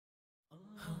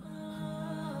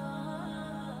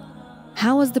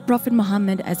How was the Prophet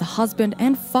Muhammad as a husband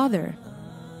and father?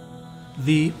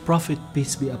 The Prophet,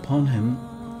 peace be upon him,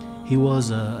 he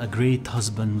was a great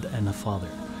husband and a father.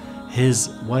 His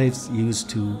wives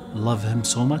used to love him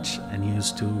so much and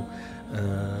used to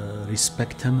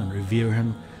respect him and revere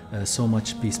him so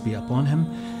much, peace be upon him.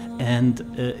 And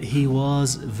he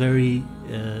was very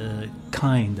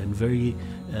kind and very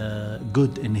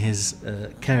good in his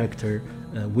character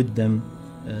with them,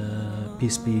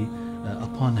 peace be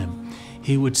upon him.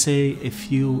 He would say,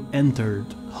 if you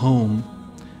entered home,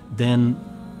 then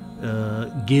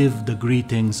give the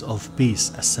greetings of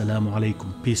peace, Assalamu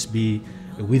alaikum, peace be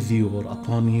with you or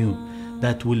upon you.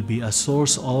 That will be a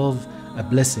source of a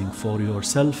blessing for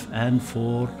yourself and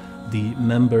for the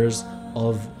members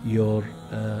of your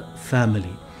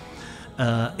family.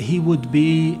 He would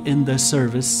be in the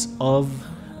service of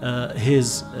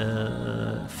his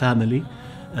family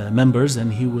members,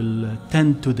 and he will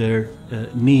tend to their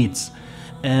needs.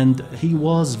 And he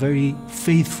was very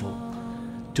faithful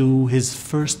to his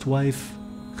first wife,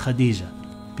 Khadija,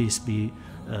 peace be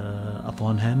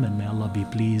upon him, and may Allah be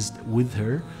pleased with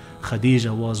her.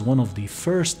 Khadija was one of the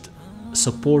first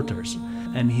supporters,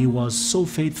 and he was so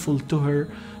faithful to her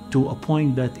to a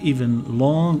point that even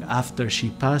long after she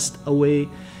passed away,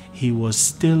 he was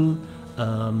still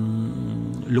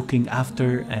looking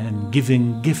after and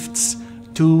giving gifts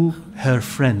to her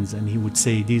friends. And he would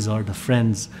say, these are the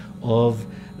friends of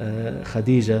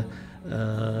Khadija,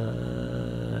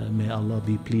 may Allah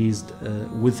be pleased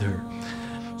with her.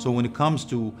 So when it comes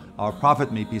to our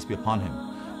Prophet, may peace be upon him,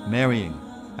 marrying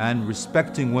and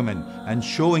respecting women and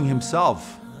showing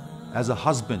himself as a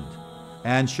husband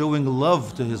and showing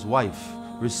love to his wife,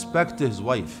 respect to his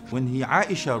wife. When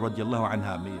Aisha radiallahu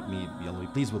anha, may Allah be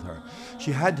pleased with her,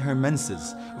 she had her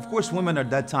menses. Of course, women at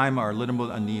that time are a little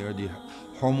bit near the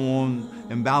hormone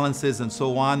imbalances and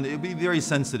so on. It would be very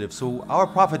sensitive. So our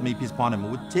Prophet, may peace upon him,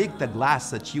 would take the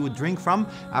glass that she would drink from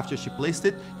after she placed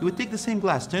it. He would take the same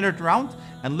glass, turn it around,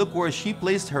 and look where she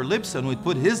placed her lips, and would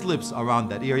put his lips around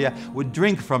that area, would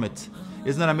drink from it.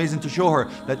 Isn't that amazing, to show her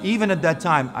that even at that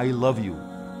time, I love you.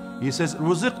 He says,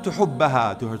 رُزِقْتُ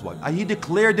حُبَّهَا, to his wife. He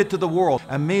declared it to the world.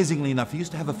 Amazingly enough, he used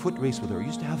to have a foot race with her. He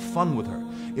used to have fun with her.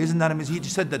 Isn't that amazing? He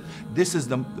just said that this is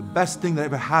the best thing that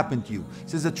ever happened to you. He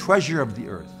says, the treasure of the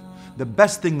earth, the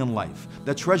best thing in life,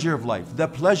 the treasure of life, the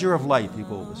pleasure of life, you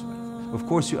go this way. Of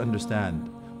course, you understand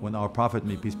when our Prophet,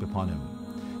 may peace be upon him,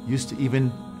 used to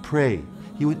even pray.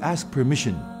 He would ask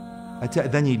permission.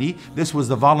 This was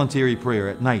the voluntary prayer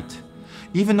at night.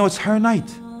 Even though it's her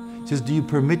night, he says, do you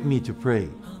permit me to pray?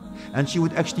 And she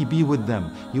would actually be with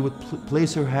them. He would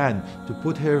place her hand to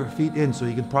put her feet in so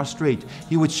he can prostrate.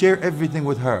 He would share everything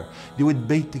with her. They would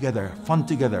bake together, fun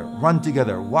together, run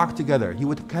together, walk together. He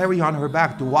would carry on her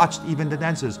back to watch even the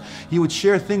dances. He would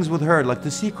share things with her, like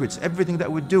the secrets, everything that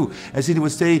would do. As he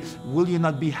would say, will you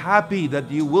not be happy that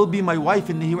you will be my wife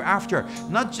in the hereafter?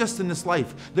 Not just in this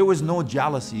life. There was no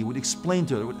jealousy. He would explain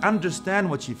to her, would understand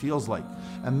what she feels like.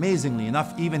 Amazingly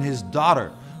enough, even his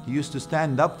daughter, he used to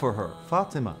stand up for her,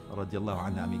 Fatima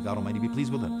radiallahu anha, may God Almighty be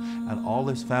pleased with her, and all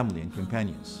his family and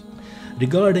companions.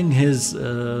 Regarding his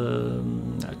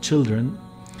children,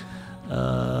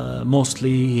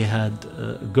 mostly he had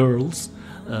girls.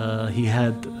 He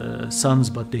had sons,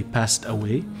 but they passed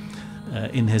away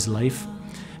in his life.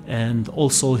 And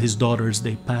also his daughters,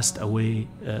 they passed away,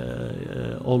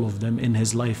 all of them in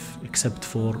his life, except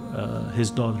for his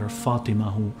daughter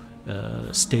Fatima, who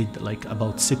stayed like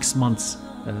about 6 months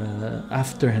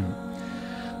after him.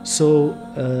 So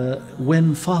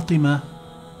when Fatima,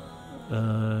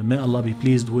 may Allah be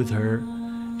pleased with her,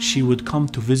 she would come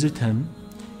to visit him,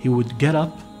 he would get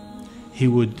up, he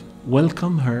would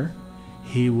welcome her,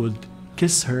 he would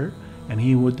kiss her, and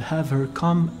he would have her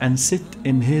come and sit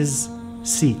in his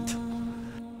seat.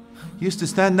 He used to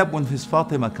stand up when his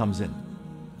Fatima comes in,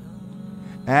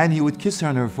 and he would kiss her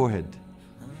on her forehead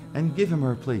and give him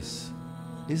her place.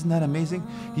 Isn't that amazing?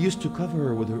 He used to cover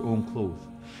her with her own clothes.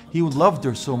 He loved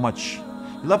her so much.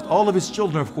 He loved all of his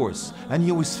children, of course, and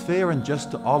he was fair and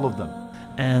just to all of them.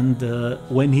 And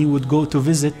when he would go to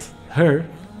visit her,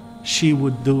 she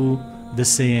would do the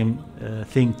same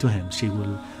thing to him. She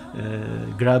will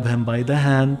grab him by the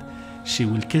hand, she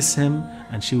will kiss him,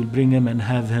 and she will bring him and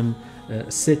have him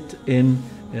sit in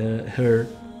her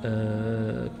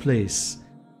place.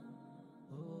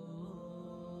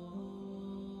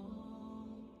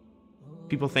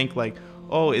 People think like,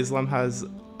 oh, Islam has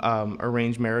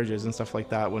arranged marriages and stuff like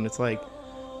that, when it's like,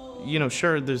 you know,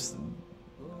 sure, there's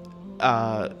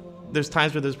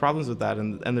times where there's problems with that,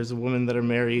 and there's women that are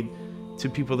married to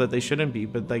people that they shouldn't be,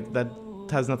 but like that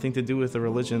has nothing to do with the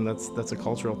religion. That's a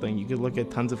cultural thing. You could look at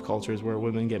tons of cultures where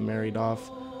women get married off.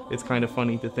 It's kind of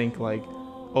funny to think like,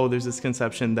 oh, there's this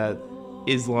conception that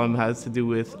Islam has to do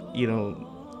with, you know,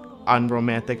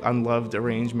 unromantic, unloved,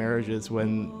 arranged marriages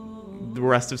when the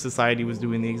rest of society was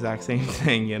doing the exact same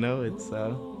thing, you know?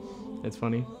 It's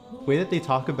funny. The way that they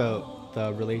talk about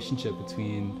the relationship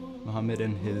between Muhammad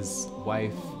and his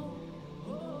wife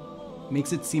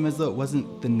makes it seem as though it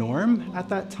wasn't the norm at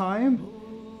that time.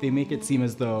 They make it seem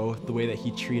as though the way that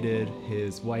he treated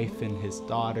his wife and his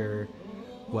daughter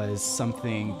was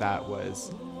something that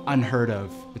was unheard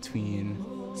of between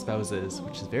spouses,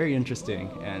 which is very interesting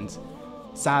and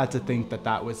sad to think that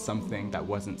that was something that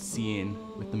wasn't seen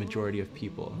with the majority of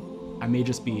people. I may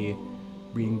just be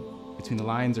reading between the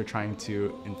lines or trying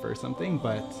to infer something,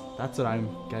 but that's what I'm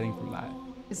getting from that.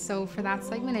 So for that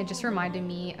segment, it just reminded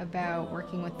me about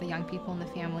working with the young people and the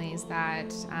families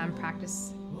that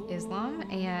practice Islam,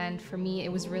 and for me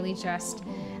it was really just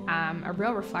a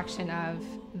real reflection of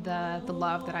the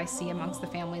love that I see amongst the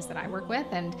families that I work with,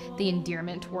 and the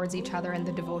endearment towards each other, and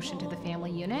the devotion to the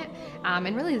family unit,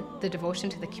 and really the devotion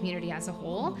to the community as a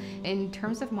whole. In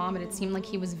terms of Muhammad, it seemed like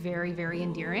he was very, very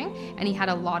endearing, and he had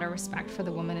a lot of respect for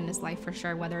the woman in his life for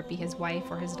sure, whether it be his wife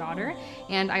or his daughter.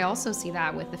 And I also see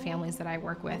that with the families that I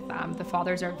work with. The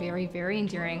fathers are very, very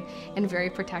endearing and very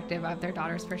protective of their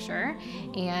daughters for sure,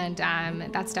 and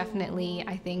that's definitely,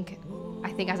 I think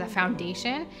as a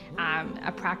foundation,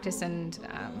 a practice, and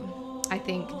I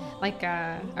think like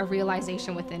a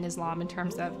realization within Islam in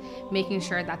terms of making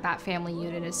sure that that family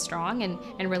unit is strong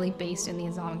and really based in the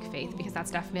Islamic faith, because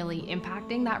that's definitely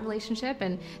impacting that relationship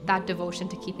and that devotion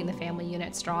to keeping the family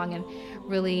unit strong and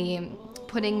really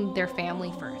putting their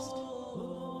family first.